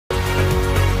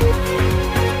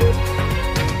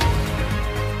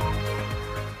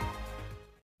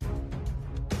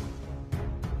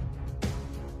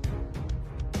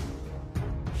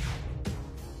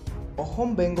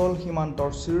অসম বেংগল সীমান্তৰ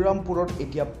শ্ৰীৰামপুৰত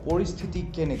এতিয়া পৰিস্থিতি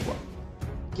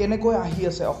কেনেকৈ আহি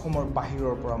আছে অসমৰ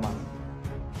বাহিৰৰ পৰা মানুহ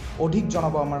অধিক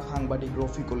জনাব আমাৰ সাংবাদিক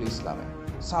ৰফিকুল ইছলামে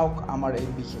চাওক আমাৰ এই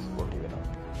বিশেষ প্ৰতিবেদন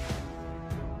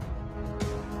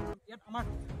ইয়াত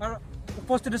আমাৰ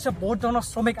উপস্থিত আছে বহুত ধৰণৰ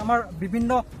শ্ৰমিক আমাৰ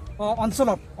বিভিন্ন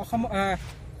অঞ্চলত অসম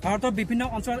ভাৰতৰ বিভিন্ন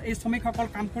অঞ্চলত এই শ্ৰমিকসকল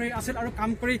কাম কৰি আছিল আৰু কাম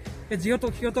কৰি যিহেতু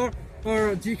সিহঁতৰ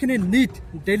যিখিনি নিড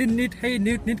ডেইলি নিড সেই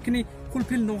নিডখিনি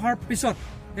ফুলফিল নোহোৱাৰ পিছত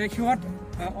সিহঁত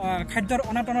খাদ্যৰ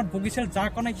অনাটনত ভুগিছিল যাৰ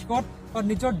কাৰণে সিহঁত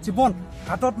নিজৰ জীৱন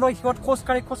হাতত লৈ সিহঁত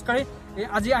খোজকাঢ়ি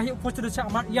আজি আহি উপস্থিত হৈছে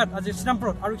আমাৰ ইয়াত আজি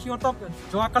শ্ৰীৰামপুৰত আৰু সিহঁতক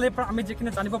যোৱাকালিৰ পৰা আমি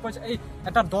যিখিনি জানিব পাৰিছোঁ এই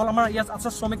এটা দল আমাৰ ইয়াত আছে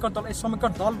শ্ৰমিকৰ দল এই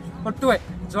শ্ৰমিকৰ দলটোৱে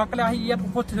যোৱাকালি আহি ইয়াত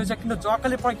উপস্থিত হৈছে কিন্তু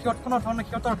যোৱাকালিৰ পৰা সিহঁত কোনো ধৰণৰ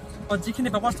সিহঁতৰ যিখিনি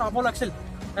ব্যৱস্থা হ'ব লাগিছিল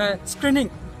স্ক্ৰিনিং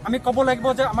আমি ক'ব লাগিব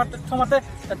যে আমাৰ তথ্য মতে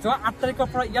যোৱা 8 তাৰিখৰ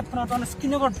পৰা ইয়াত কোনো ধৰণৰ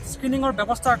স্ক্ৰিনিঙৰ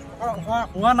ব্যৱস্থা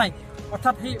হোৱা নাই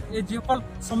অৰ্থাৎ এই যিসকল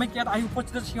শ্ৰমিক ইয়াত আহি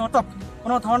উপস্থিত আছে সিহঁতক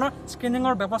কোনো ধৰণৰ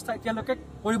স্ক্ৰিনিঙৰ ব্যৱস্থা এতিয়ালৈকে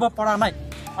কৰিব পৰা নাই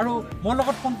আৰু মোৰ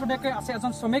লগত পোনপটীয়াকৈ আছে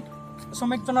এজন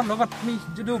শ্ৰমিকজনৰ লগত আমি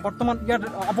যিটো বৰ্তমান ইয়াৰ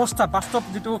অৱস্থা বাস্তৱ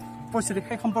যিটো পৰিস্থিতি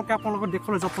সেই সম্পৰ্কে আপোনাৰ লগত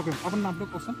দেখুৱাবলৈ যত্ন কৰিম আপোনাৰ নামটো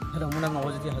কওকচোন মোৰ নাম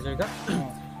নৱজ্যোতি হাজৰিকা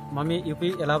আমি ইউ.পি.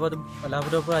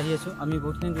 এলাহাবাদৰ পৰা আহি আছোঁ আমি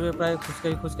বহুতখিনি দূৰে প্ৰায়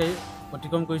খোজকাঢ়ি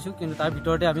অতিক্ৰম কৰিছোঁ কিন্তু তাৰ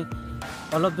ভিতৰতে আমি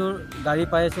অলপ দূৰ গাড়ী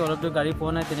পাই আছোঁ অলপ দূৰ গাড়ী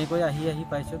পোৱা নাই তেনেকৈ আহি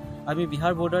পাইছোঁ আমি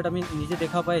বিহাৰ বৰ্ডাৰত আমি নিজে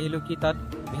দেখা পাই আহিলোঁ কি তাত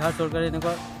বিহাৰ চৰকাৰে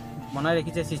এনেকুৱা বনাই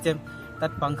ৰাখিছে ছিষ্টেম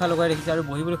তাত পাংখা লগাই ৰাখিছে আৰু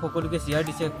বহিবলৈ সকলোকে চেয়াৰ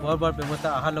দিছে খোৱা বোৱাৰ ব্যৱস্থা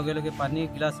অহাৰ লগে লগে পানী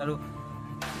গিলাচ আৰু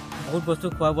বহুত বস্তু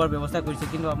খোৱা বোৱাৰ ব্যৱস্থা কৰিছে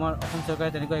কিন্তু আমাৰ অসম চৰকাৰে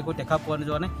তেনেকুৱা একো দেখা পোৱা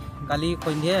যোৱা নাই কালি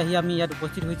সন্ধিয়াই আহি আমি ইয়াত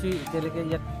উপস্থিত হৈছোঁ এতিয়ালৈকে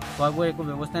ইয়াত খোৱা বোৱাৰ একো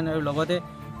ব্যৱস্থা নাই আৰু লগতে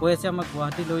কৈ আছে আমাক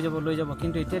গুৱাহাটী লৈ যাব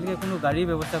কিন্তু এতিয়ালৈকে কোনো গাড়ীৰ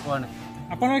ব্যৱস্থা কৰা নাই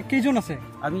আপোনালোক কেইজন আছে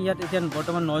আমি ইয়াত এতিয়া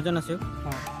বৰ্তমান 9জন আছোঁ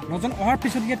 9জন অহাৰ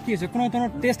পিছত ইয়াত কি হৈছে কোনো ধৰণৰ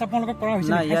টেষ্ট আপোনালোকক কৰা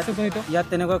হৈছে নাই ইয়াত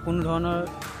তেনেকুৱা কোনো ধৰণৰ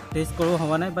টেষ্ট কৰোৱা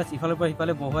হোৱা নাই বাছ ইফালৰ পৰা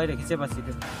সিফালে বহুৱাই ৰাখিছে বাছ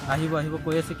এইটো আহিব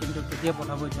কৈ আছে কিন্তু কেতিয়া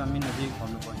পঠাব এইটো আমি নিজেই গম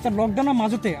নাপাওঁ লকডাউনৰ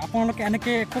মাজতে আপোনালোকে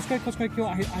এনেকৈ খোজকাঢ়ি কিয়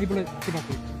আহিবলৈ কিবা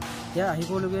কৰি এতিয়া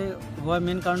আহিবলগীয়া হোৱা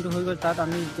মেইন কাৰণটো হৈ গ'ল তাত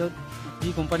আমি যি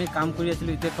কোম্পানীত কাম কৰি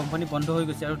আছিলোঁ এতিয়া কোম্পানী বন্ধ হৈ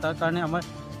গৈছে আৰু তাৰ কাৰণে আমাৰ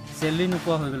চেলেৰি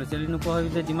নোপোৱা হৈ গ'ল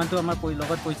যিমানটো আমাৰ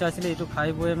লগত পইচা আছিলে এইটো খাই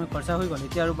বৈ আমি খৰচা হৈ গ'ল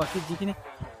এতিয়া আৰু বাকী যিখিনি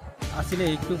আছিলে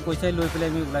সেইটো পইচাই লৈ পেলাই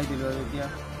আমি ওলাই দিলোঁ আৰু এতিয়া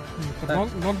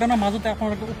লকডাউনৰ মাজতে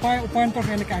আপোনালোকে উপায়ন্তৰ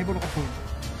এনেকৈ আহিব লগা হ'ল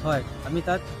হয় আমি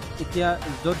তাত এতিয়া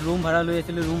য'ত ৰুম ভাড়া লৈ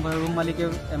আছিলোঁ ৰুম মালিকে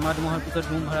এমাহ দুমাহৰ পিছত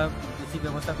ৰুম ভাড়া বেছি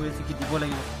ব্যৱস্থা কৰি আছে কি দিব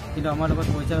লাগিব কিন্তু আমাৰ লগত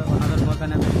পইচা অনাজন হোৱাৰ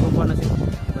কাৰণে আমি দিব পৰা নাছিলোঁ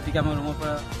গতিকে আমাৰ ৰুমৰ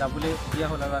পৰা যাবলৈ দিয়া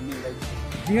হ'ল আৰু আমি ওলাই দিছোঁ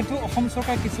যিহেতু অসম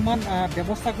চৰকাৰে কিছুমান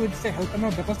ব্যৱস্থা কৰি দিছে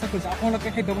হেল্পলাইনৰ ব্যৱস্থা কৰিছে আপোনালোকে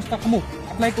সেই ব্যৱস্থাসমূহ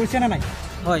এপ্লাই কৰিছে নে নাই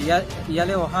হয়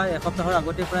ইয়ালৈ অহা এসপ্তাহৰ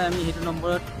আগতে প্ৰায় আমি সেইটো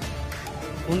নম্বৰত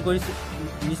ফোন কৰিছোঁ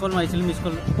মিছ কল মাৰিছিলোঁ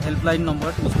হেল্পলাইন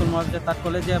নম্বৰত মিছ কল মৰাৰ পিছত তাত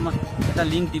ক'লে যে আমাক এটা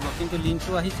লিংক দিব কিন্তু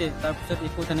লিংকটো আহিছে তাৰপিছত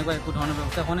তেনেকুৱা একো ধৰণৰ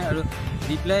ব্যৱস্থা হোৱা নাই আৰু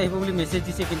ৰিপ্লাই আহিব বুলি মেছেজ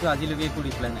দিছে কিন্তু আজিলৈকে একো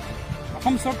ৰিপ্লাই নাই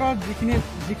অসম চৰকাৰৰ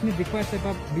যিখিনি দেখুৱাইছে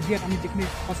বা মিডিয়াত আমি যিখিনি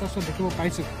সচৰাচৰ দেখিব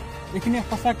পাৰিছোঁ এইখিনি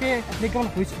সঁচাকৈ এপ্লিকেবল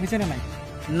হৈছে নে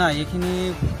নাই এইখিনি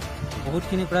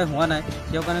বহুতখিনি প্ৰায় হোৱা নাই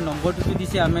তেওঁৰ কাৰণে নম্বৰটোতো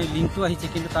দিছে আমাৰ লিংকটো আহিছে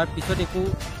কিন্তু তাৰ পিছত একো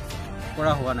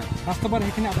কৰা হোৱা নাই বাস্তৱত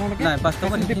সেইখিনি আপোনালোকে নাই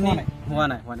বাস্তৱত সেইখিনি হোৱা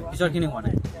নাই পিছৰখিনি হোৱা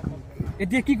নাই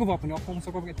এতিয়া কি ক'ব আপুনি অসম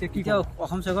চৰকাৰক এতিয়া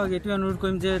অসম চৰকাৰক এইটোৱে অনুৰোধ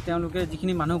কৰিম যে তেওঁলোকে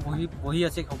যিখিনি মানুহ বহি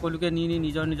আছে সকলোকে নি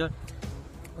নিজৰ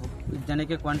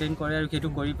যেনেকৈ কোৱাৰেণ্টাইন কৰে আৰু সেইটো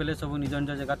কৰি পেলাই চব নিজৰ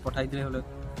জেগাত পঠাই দিলে হ'লে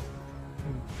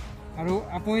আৰু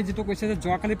আপুনি যিটো কৈছে যে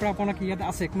যোৱাকালিৰ পৰা আপোনালোকে ইয়াতে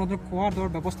আছে কোনো ধৰণৰ খোৱা দোৱাৰ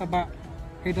ব্যৱস্থা বা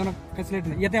সেই ধৰণৰ ফেচিলিটি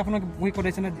নাই ইয়াতে আপোনালোকে বহি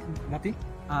কটাইছেনে ৰাতি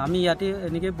আমি ইয়াতে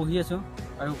এনেকৈ বহি আছোঁ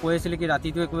আৰু কৈ আছিলে কি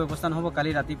ৰাতিটো একো ব্যৱস্থা নহ'ব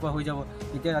কালি ৰাতিপুৱা হৈ যাব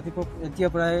এতিয়া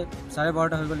প্ৰায়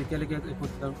 12:30 হৈ গ'ল এতিয়ালৈকে একো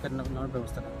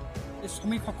ব্যৱস্থা নাই এই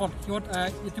শ্ৰমিকসকল সিহঁত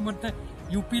ইতিমধ্যে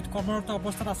ইউ.পি.ত কৰ্মৰত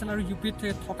অৱস্থাত আছিল আৰু ইউ.পি.ত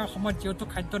থকা সময়ত যিহেতু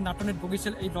খাদ্যৰ নাটনিত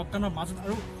ভুগিছিল এই লকডাউনৰ মাজত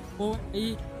আৰু এই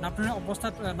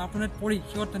নাটনিত পৰি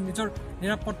সিহঁত নিজৰ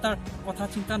নিৰাপত্তাৰ কথা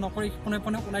চিন্তা নকৰি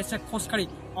পোনে ওলাইছে খোজকাঢ়ি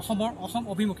অসম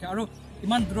অভিমুখে আৰু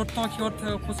ইমান দূৰত্ব সিহঁত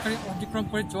খোজকাঢ়ি অতিক্ৰম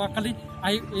কৰি যোৱাকালি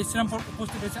আহি এই শ্ৰীৰামপুৰত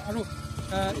উপস্থিত হৈছে আৰু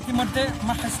ইতিমধ্যে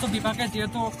আমাৰ স্বাস্থ্য বিভাগে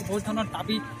যিহেতু বহুত ধৰণৰ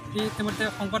দাবী ইতিমধ্যে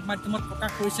সংবাদ মাধ্যমত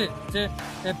প্ৰকাশ কৰিছে যে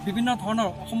বিভিন্ন ধৰণৰ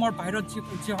অসমৰ বাহিৰত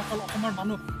যিসকল অসমৰ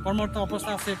মানুহ কৰ্মৰত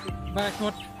অৱস্থা আছে বা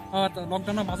সিহঁত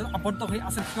লকডাউনৰ মাজত আবদ্ধ হৈ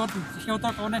আছে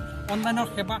সিহঁতৰ কাৰণে অনলাইনৰ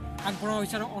সেৱা আগবঢ়োৱা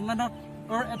হৈছে আৰু অনলাইনৰ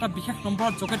এটা বিশেষ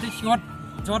নম্বৰৰ যোগেদি সিহঁত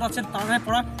য'ত আছে তাৰে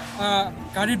পৰা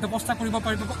গাড়ীৰ ব্যৱস্থা কৰিব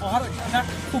পাৰিব অহাৰ এটা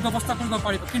সুব্যৱস্থা কৰিব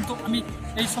পাৰিব কিন্তু আমি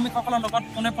এই শ্ৰমিকসকলৰ লগত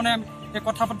পোনে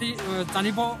কথা পাতি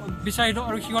জানিব বিচাৰিলোঁ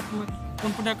আৰু সিহঁত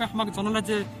পোনপটীয়াকৈ আমাক জনালে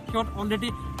যে সিহঁত অলৰেডি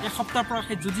এসপ্তাহৰ পৰা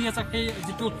সেই যুঁজি আছে সেই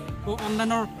যিটো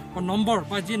অনলাইনৰ নম্বৰ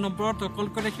বা যি নম্বৰত কল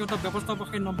কৰিলে সিহঁতৰ ব্যৱস্থা হ'ব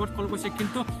সেই নম্বৰত কল কৰিছে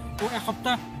কিন্তু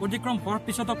এসপ্তাহ অতিক্ৰম হোৱাৰ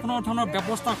পিছতো কোনো ধৰণৰ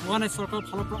ব্যৱস্থা হোৱা নাই চৰকাৰৰ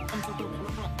ফালৰ পৰা অসম চৰকাৰৰ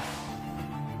ফালৰ পৰা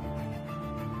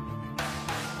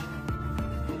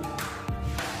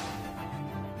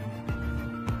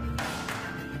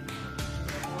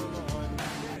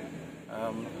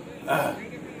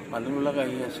মানুহবিলাক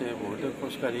আহি আছে, বহুতে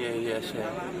খোজকাঢ়ি আহি আছে,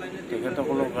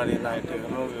 তেখেতসকলৰ গাড়ী নাই,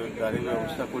 তেখেতৰ গাড়ীৰ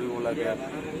ব্যৱস্থা কৰিব লাগে।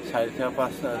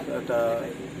 4-5টা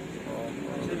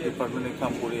ডিপাৰ্টমেণ্টে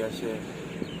কাম কৰি আছে,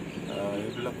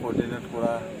 সেইবিলাক কোঅৰ্ডিনেট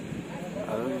কৰা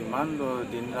আৰু ইমান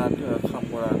দিন ৰাত কাম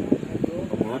কৰা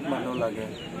বহুত মানুহ লাগে,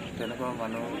 তেনেকুৱা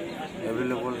মানুহ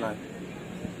এভেইলেবল নাই।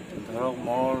 ধৰক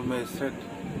মোৰ মেজিষ্ট্ৰেট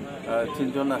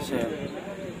 3জন আছে,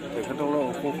 তেখেতসকলৰ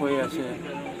অসুখ হৈ আছে,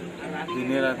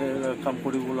 দিনে ৰাতে কাম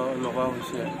কৰিব লগা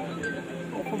হৈছে,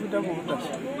 অসুবিধা বহুত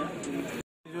আছে।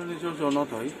 নিজৰ জনত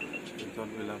হয়,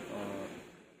 জনবিলাক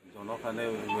জনৰ কাৰণে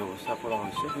ব্যৱস্থা কৰা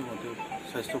হৈছে, সেইমতে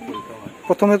স্বাস্থ্য পৰীক্ষা হয়।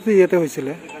 প্ৰথমেতো ইয়াতে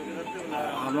হৈছিলে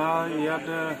আমাৰ ইয়াত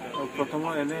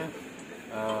প্ৰথমত এনে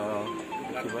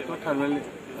কিবাটো থাৰ্মেল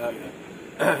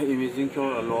ইমেজিংটো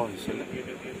লোৱা হৈছিলে,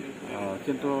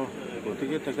 কিন্তু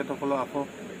গতিকে তেখেতসকলক আকৌ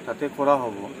তাতে কৰা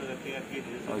হ'ব,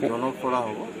 জনত কৰা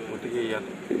হ'ব। গতিকে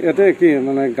ইয়াতে কি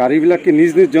মানে গাড়ীবিলাক কি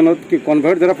নিজ জনত কি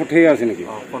কনভয়ৰ দ্বাৰা পঠিয়াই আছে নেকি?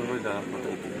 কনভয়ৰ দ্বাৰা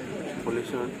পঠাই দিয়ে,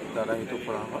 পুলিচৰ দ্বাৰা সেইটো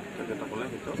কৰা হয়, তেখেতসকলে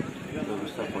সেইটো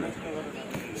ব্যৱস্থা কৰে।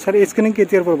 ছাৰ এই স্কেনিং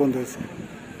কেতিয়াৰ পৰা বন্ধ হৈছে?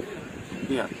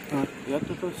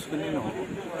 ইয়াততো স্কেনিং নহ'ব,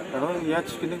 কাৰণ ইয়াত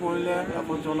স্কেনিং কৰিলে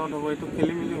আকৌ জনত হ'ব, এইটো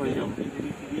খেলি মেলি হৈ যাব।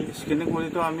 স্কেনিং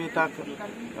কৰিতো আমি তাক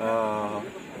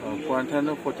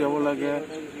কোৱাৰেণ্টাইনত পঠিয়াব লাগে,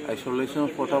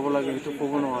 আইচলেশ্যনত পঠাব লাগে, সেইটো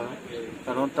ক'ব নোৱাৰোঁ,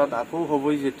 কাৰণ তাত আকৌ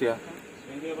হ'বই যেতিয়া,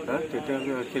 তেতিয়া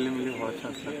খেলি মেলি হোৱাৰ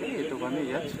চান্স থাকে। এইটো কাৰণে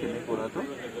ইয়াত স্কেনিং কৰাটো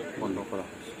বন্ধ কৰা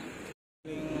হৈছে।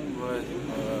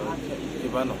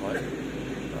 কিবা নহয়,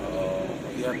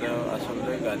 ইয়াত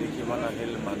আচলতে গাড়ী কিমান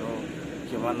আহিল, মানুহ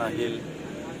কিমান আহিল,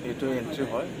 এইটো এণ্ট্ৰি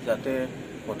হয়, যাতে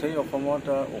গোটেই অসমত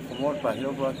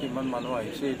বাহিৰৰ পৰা কিমান মানুহ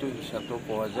আহিছে এইটো হিচাপটো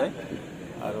পোৱা যায়,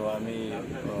 আৰু আমি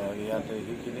ইয়াত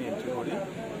সেইখিনি এণ্ট্ৰি কৰি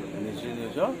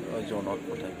নিজৰ জনত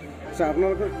পঠাই দিওঁ।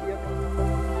 আপোনালোকৰ